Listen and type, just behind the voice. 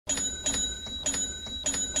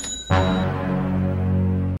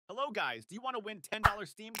So guys, do you want to win $10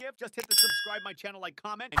 Steam gift? Just hit the subscribe my channel, like,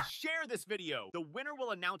 comment, and share this video. The winner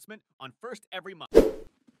will announcement on first every month.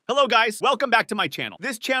 Hello guys, welcome back to my channel.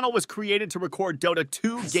 This channel was created to record Dota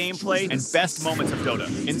 2 gameplay and best moments of Dota.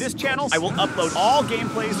 In this channel, I will upload all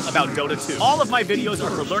gameplays about Dota 2. All of my videos are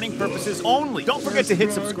for learning purposes only. Don't forget to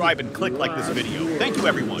hit subscribe and click like this video. Thank you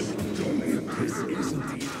everyone.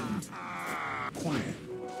 Quiet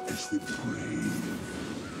is the brave.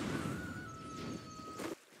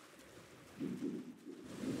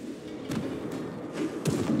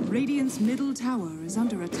 Radiant's middle tower is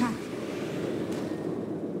under attack.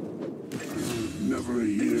 Never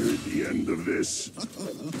hear the end of this.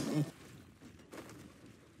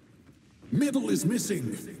 Middle is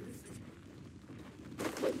missing.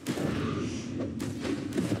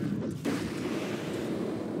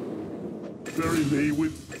 Bury me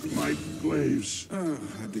with my glaives.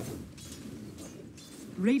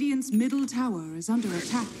 Radiant's middle tower is under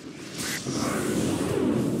attack.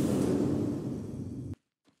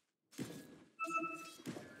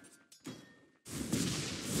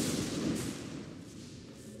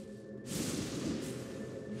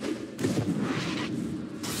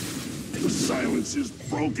 The silence is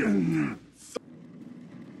broken.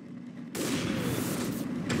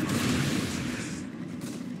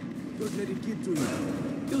 Don't let it get to you.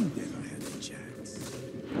 You'll never have a chance.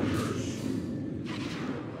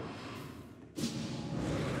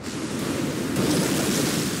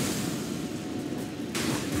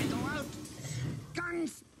 Go out.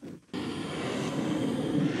 Guns.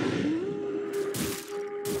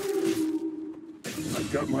 I've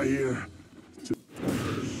got my ear.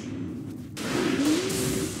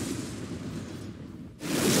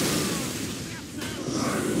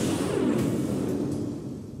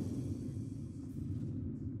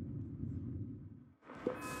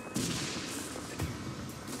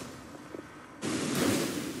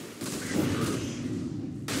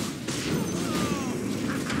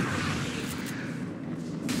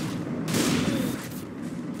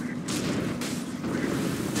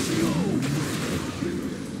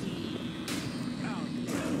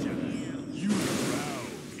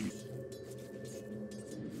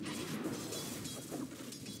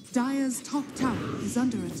 Dire's top tower is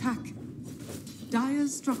under attack.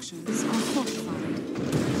 Dire's structures are fortified.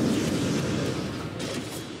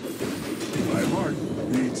 My heart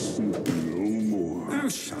beats no more. Oh,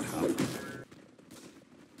 shut up.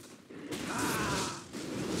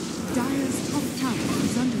 Dire's top tower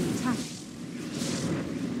is under attack.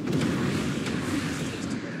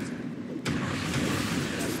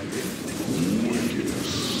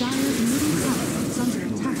 Dire's middle tower is under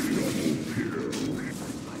attack.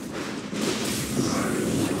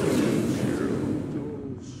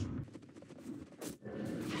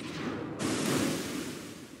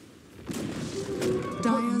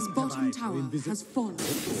 Dire's bottom tower has fallen.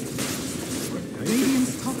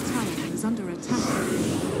 Radiant's top tower is under attack.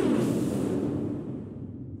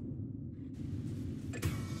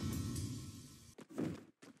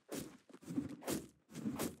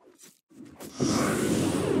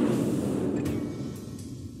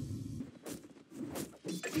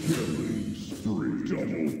 Killing spree.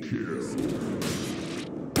 Double kill.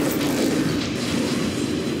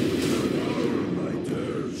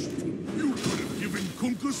 You could have given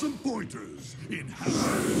Kunka some pointers in house.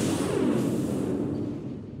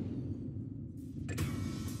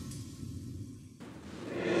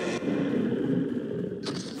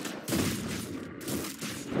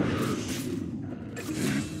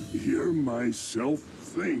 Hear myself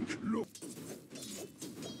think. Look.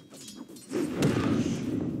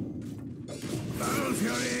 Battle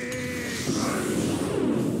Fury!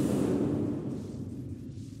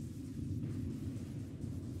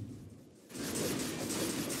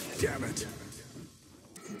 Damn it.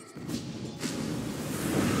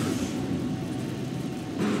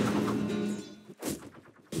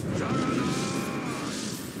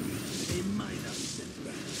 A minor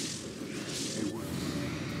setback.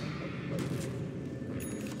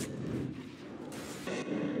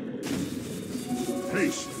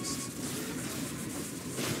 Patience.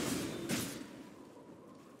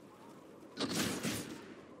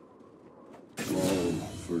 All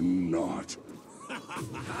for naught.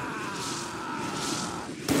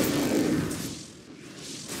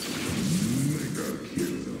 Mega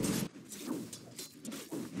kill.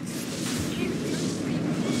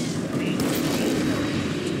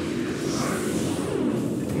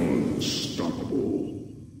 Unstoppable.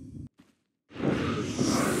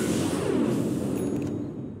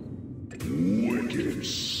 Wicked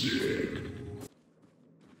sick.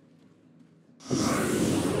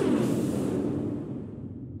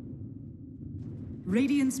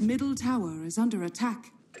 Radiant's middle tower is under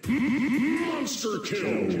attack. Monster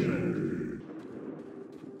kill!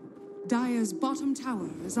 Dire's bottom tower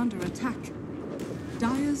is under attack.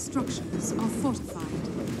 Dire's structures are fortified.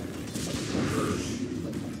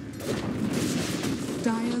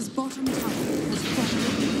 Dire's bottom tower has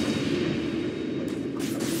fallen.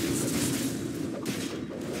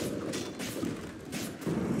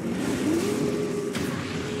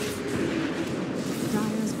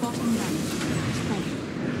 Dire's bottom barracks has fallen.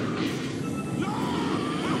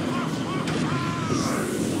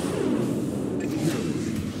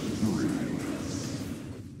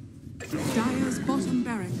 Dire's bottom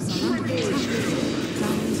barracks are under attack.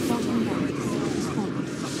 Dire's bottom barracks has fallen.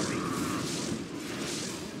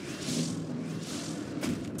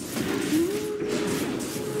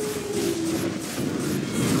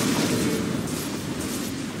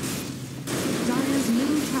 Dire's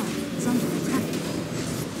middle tower is under attack.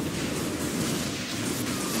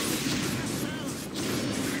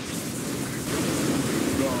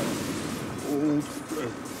 Old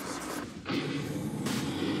friends.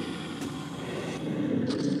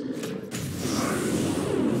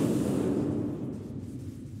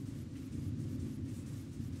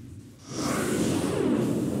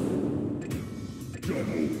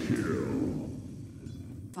 Double kill.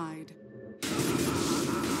 Fied.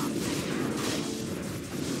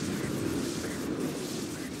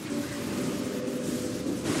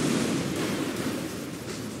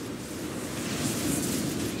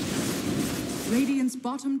 Radiant's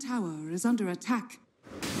bottom tower is under attack.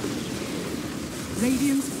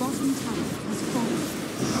 Radiant's bottom tower has fallen.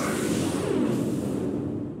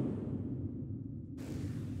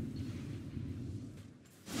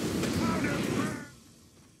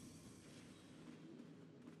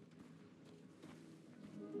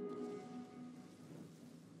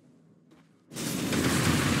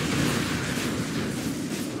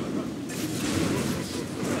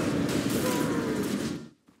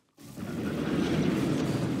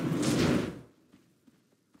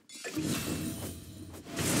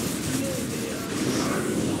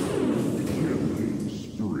 Killing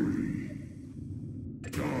spree.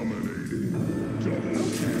 Dominating. Double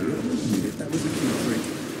kill. That was a cute trick.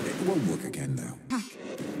 It won't work again, though. Attack.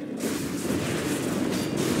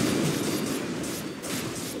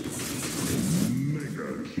 Mega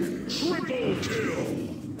kill. Triple kill.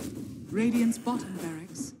 Radiant's bottom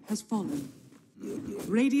barracks has fallen.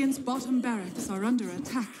 Radiant's bottom barracks are under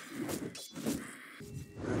attack.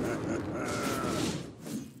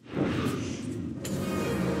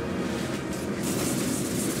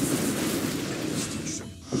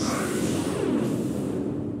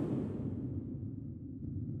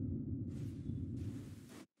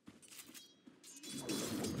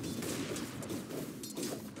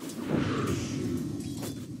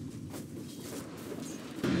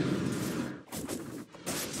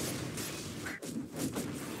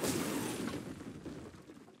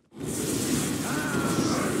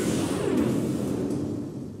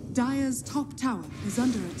 Dire's top tower is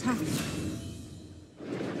under attack.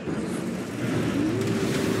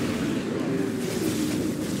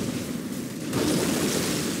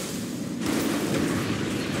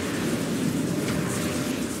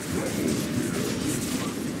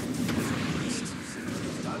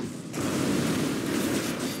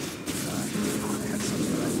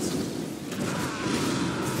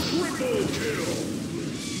 Triple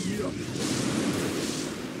kill.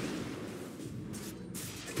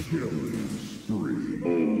 Killing spree.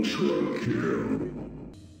 Ultra kill.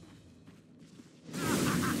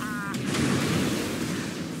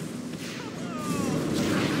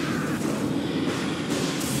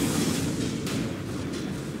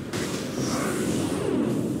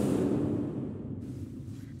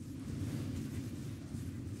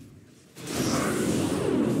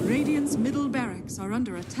 Radiant's middle barracks are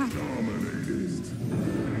under attack. Dominating.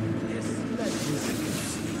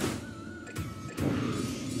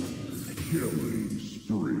 Killing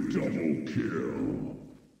spree. Double kill.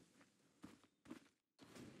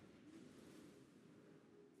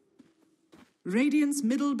 Radiant's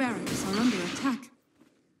middle barracks are under attack.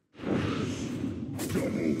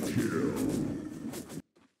 Double kill.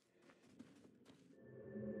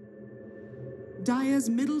 Dire's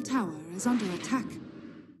middle tower is under attack.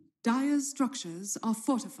 Dire's structures are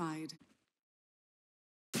fortified.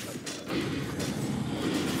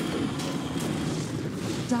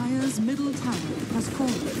 Dire's middle tower has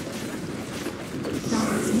fallen.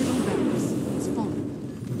 Dire's middle barracks has fallen.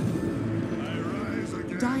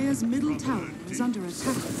 Dire's middle tower is under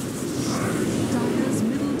attack. Dire's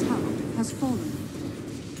middle tower has fallen.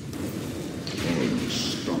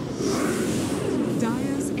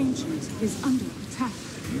 Dire's ancient is under attack.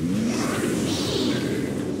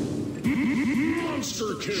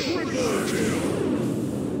 Monster kill! Triple kill!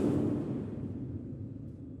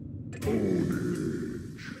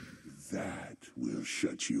 Ownage. That will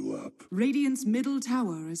shut you up. Radiant's middle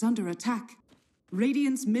tower is under attack.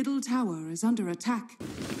 Radiant's middle tower is under attack.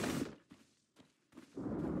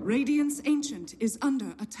 Radiant's Ancient is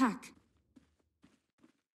under attack.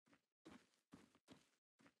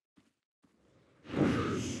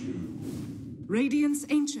 Radiant's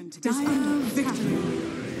Ancient is under attack.